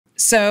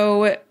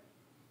So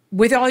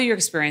with all your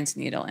experience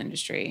in the adult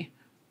industry,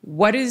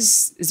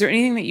 is there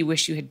anything that you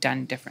wish you had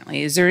done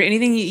differently? Is there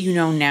anything that you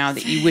know now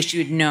that you wish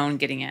you had known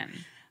getting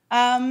in?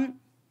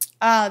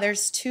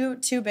 There's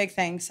two big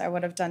things I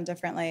would have done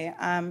differently.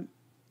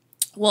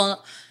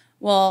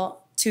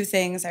 Well, two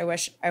things I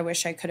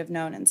wish I could have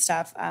known and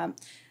stuff.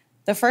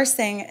 The first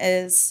thing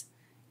is,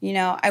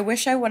 I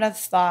wish I would have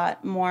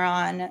thought more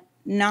on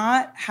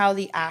not how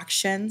the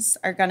actions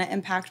are going to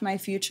impact my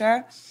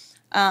future,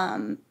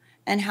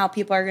 and how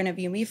people are going to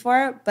view me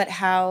for it, but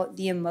how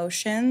the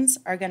emotions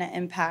are going to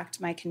impact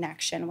my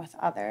connection with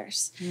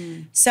others.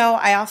 So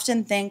I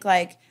often think,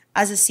 like,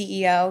 as a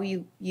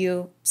CEO,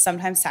 you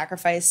sometimes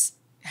sacrifice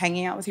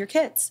hanging out with your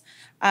kids.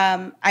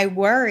 I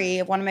worry,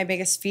 one of my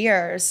biggest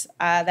fears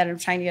that I'm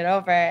trying to get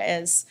over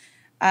is,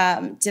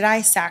 did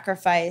I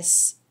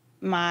sacrifice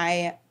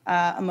my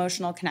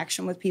emotional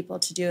connection with people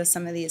to do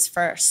some of these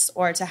firsts,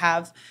 or to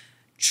have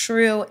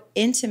true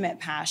intimate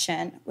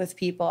passion with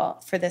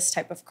people for this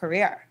type of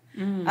career?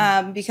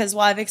 Because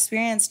while I've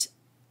experienced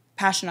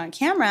passion on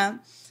camera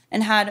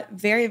and had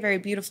very, very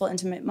beautiful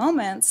intimate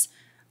moments,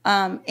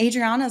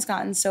 Adriana's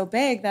gotten so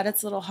big that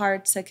it's a little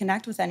hard to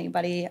connect with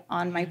anybody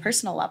on my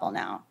personal level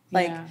now.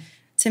 Like,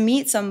 to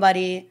meet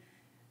somebody,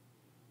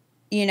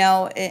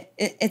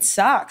 it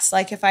sucks.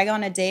 Like, if I go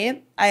on a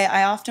date,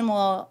 I often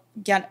will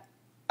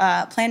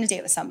plan a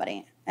date with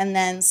somebody, and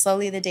then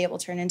slowly the date will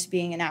turn into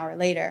being an hour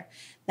later.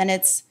 Then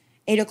it's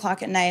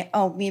 8:00 at night.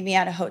 Oh, meet me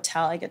at a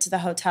hotel. I get to the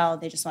hotel,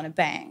 they just want to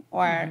bang.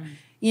 Or,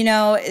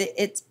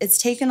 it's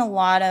taken a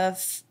lot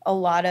of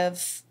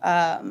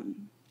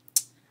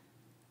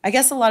I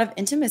guess a lot of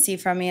intimacy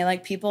from me.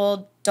 Like,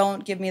 people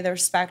don't give me the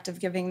respect of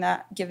giving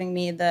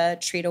me the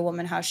treat a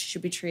woman how she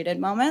should be treated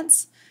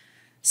moments.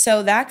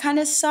 So that kind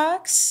of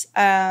sucks.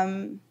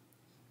 I'm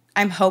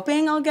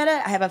hoping I'll get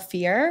it. I have a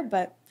fear,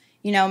 but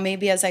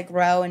maybe as I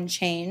grow and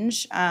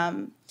change,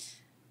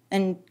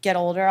 and get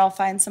older, I'll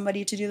find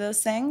somebody to do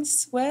those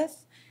things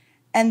with.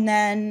 And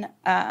then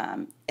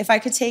if I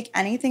could take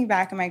anything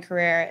back in my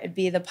career, it'd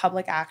be the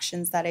public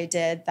actions that I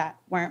did that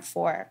weren't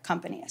for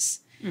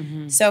companies.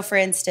 So, for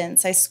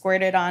instance, I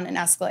squirted on an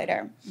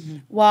escalator.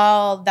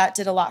 While that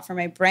did a lot for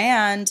my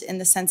brand in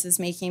the sense of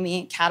making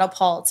me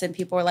catapult, and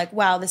people were like,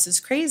 wow, this is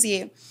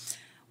crazy,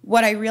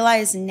 what I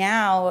realize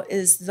now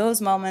is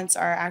those moments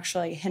are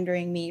actually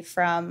hindering me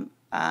from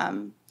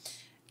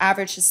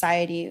average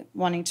society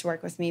wanting to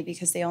work with me,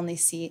 because they only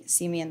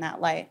see me in that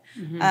light.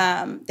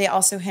 They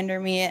also hinder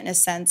me in a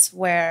sense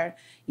where,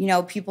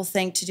 people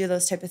think to do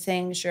those type of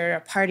things, you're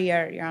a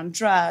partier, you're on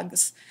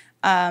drugs.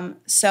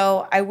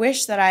 So I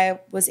wish that I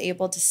was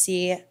able to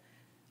see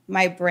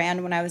my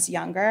brand when I was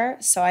younger,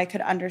 so I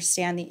could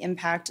understand the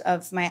impact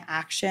of my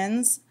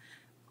actions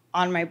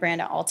on my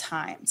brand at all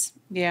times.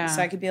 Yeah.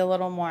 So I could be a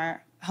little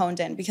more honed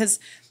in, because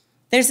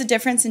there's a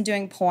difference in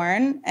doing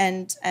porn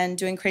and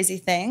doing crazy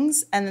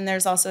things. And then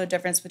there's also a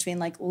difference between,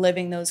 like,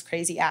 living those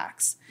crazy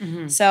acts.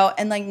 So,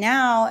 and like,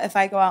 now if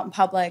I go out in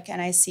public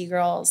and I see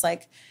girls,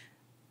 like,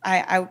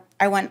 I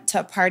went to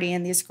a party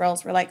and these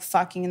girls were like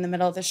fucking in the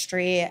middle of the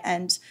street,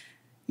 and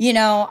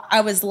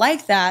I was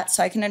like that,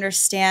 so I can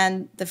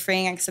understand the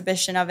freeing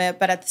exhibition of it.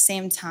 But at the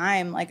same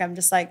time, like, I'm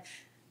just like,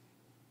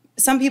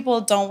 some people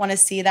don't want to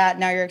see that.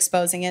 Now you're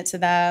exposing it to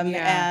them.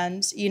 Yeah.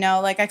 And,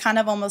 like, I kind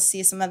of almost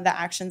see some of the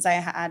actions I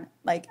had,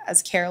 like,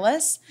 as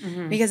careless,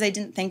 because I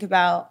didn't think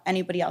about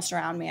anybody else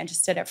around me. I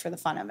just did it for the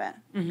fun of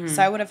it.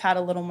 So I would have had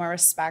a little more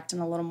respect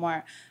and a little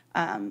more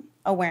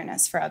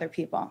awareness for other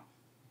people.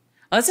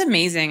 Well, that's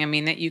amazing. I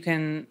mean, that you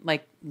can,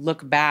 like,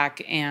 look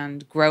back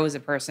and grow as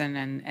a person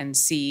and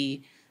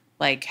see,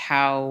 like,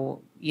 how,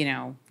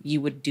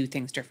 you would do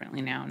things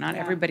differently now. Not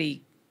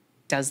everybody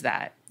does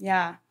that.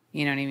 Yeah.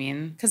 You know what I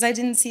mean? Because I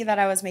didn't see that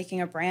I was making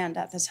a brand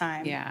at the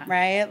time. Yeah.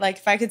 Right? Like,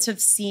 if I could have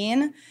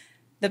seen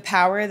the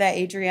power that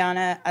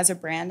Adriana as a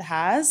brand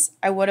has,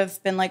 I would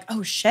have been like,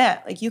 oh, shit.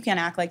 Like, you can't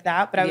act like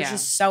that. But I was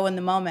just so in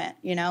the moment,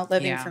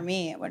 living for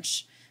me,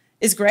 which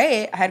is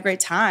great. I had great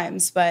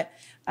times. But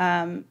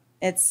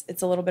it's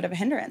a little bit of a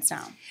hindrance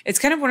now. It's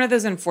kind of one of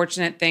those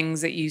unfortunate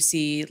things that you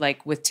see,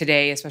 like, with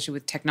today, especially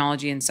with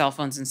technology and cell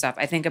phones and stuff.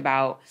 I think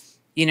about,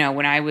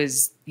 when I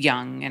was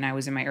young and I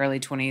was in my early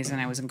 20s and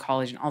I was in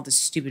college and all the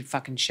stupid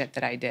fucking shit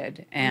that I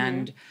did.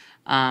 And,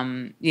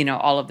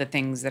 all of the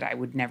things that I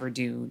would never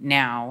do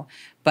now.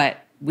 But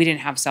we didn't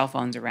have cell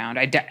phones around.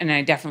 I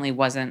definitely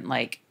wasn't,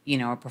 like,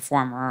 a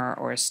performer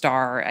or a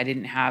star. I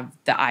didn't have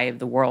the eye of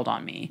the world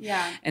on me.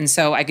 Yeah. And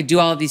so I could do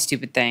all of these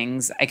stupid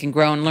things. I can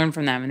grow and learn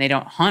from them, and they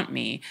don't haunt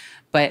me.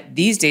 But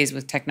these days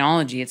with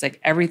technology, it's like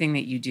everything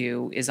that you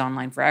do is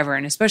online forever.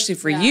 And especially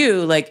for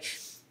you, like,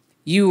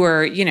 you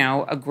were,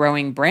 a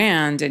growing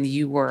brand, and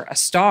you were a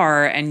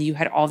star, and you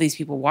had all these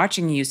people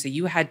watching you. So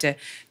you had to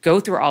go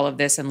through all of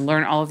this and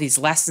learn all of these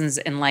lessons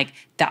in, like,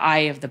 the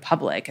eye of the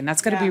public. And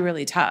that's got to be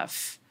really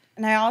tough.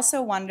 And I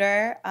also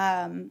wonder,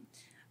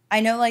 I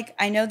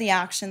know the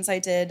actions I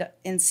did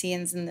in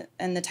scenes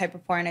and the type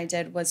of porn I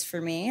did was for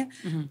me,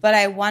 but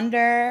I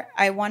wonder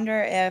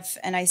if,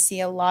 and I see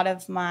a lot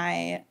of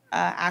my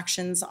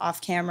actions off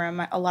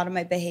camera, a lot of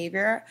my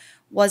behavior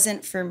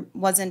wasn't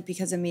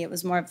because of me. It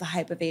was more of the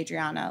hype of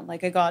Adriana.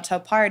 Like, I go out to a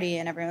party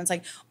and everyone's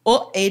like,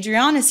 "Oh,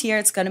 Adriana's here.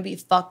 It's gonna be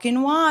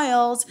fucking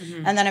wild,"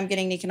 and then I'm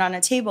getting naked on a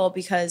table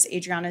because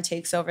Adriana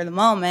takes over the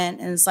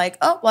moment, and it's like,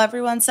 "Oh, well,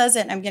 everyone says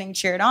it, and I'm getting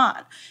cheered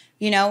on,"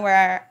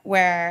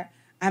 where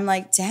I'm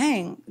like,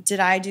 dang, did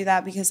I do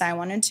that because I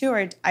wanted to,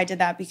 or I did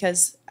that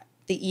because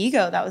the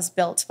ego that was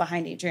built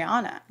behind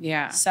Adriana?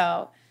 Yeah.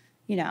 So,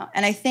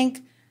 and I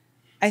think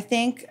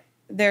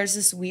there's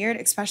this weird,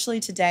 especially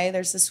today,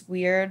 there's this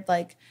weird,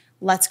 like,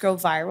 let's go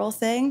viral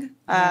thing,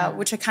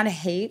 which I kind of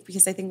hate,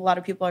 because I think a lot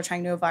of people are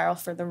trying to go viral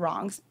for the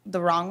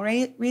wrong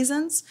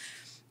reasons.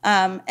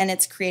 And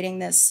it's creating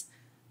this,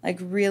 like,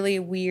 really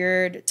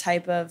weird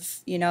type of,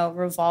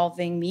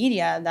 revolving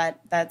media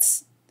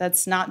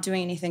that's not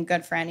doing anything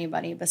good for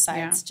anybody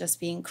besides just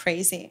being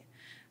crazy.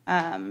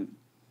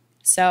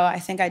 So I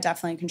think I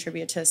definitely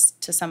contribute to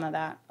some of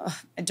that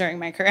during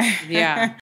my career. Yeah.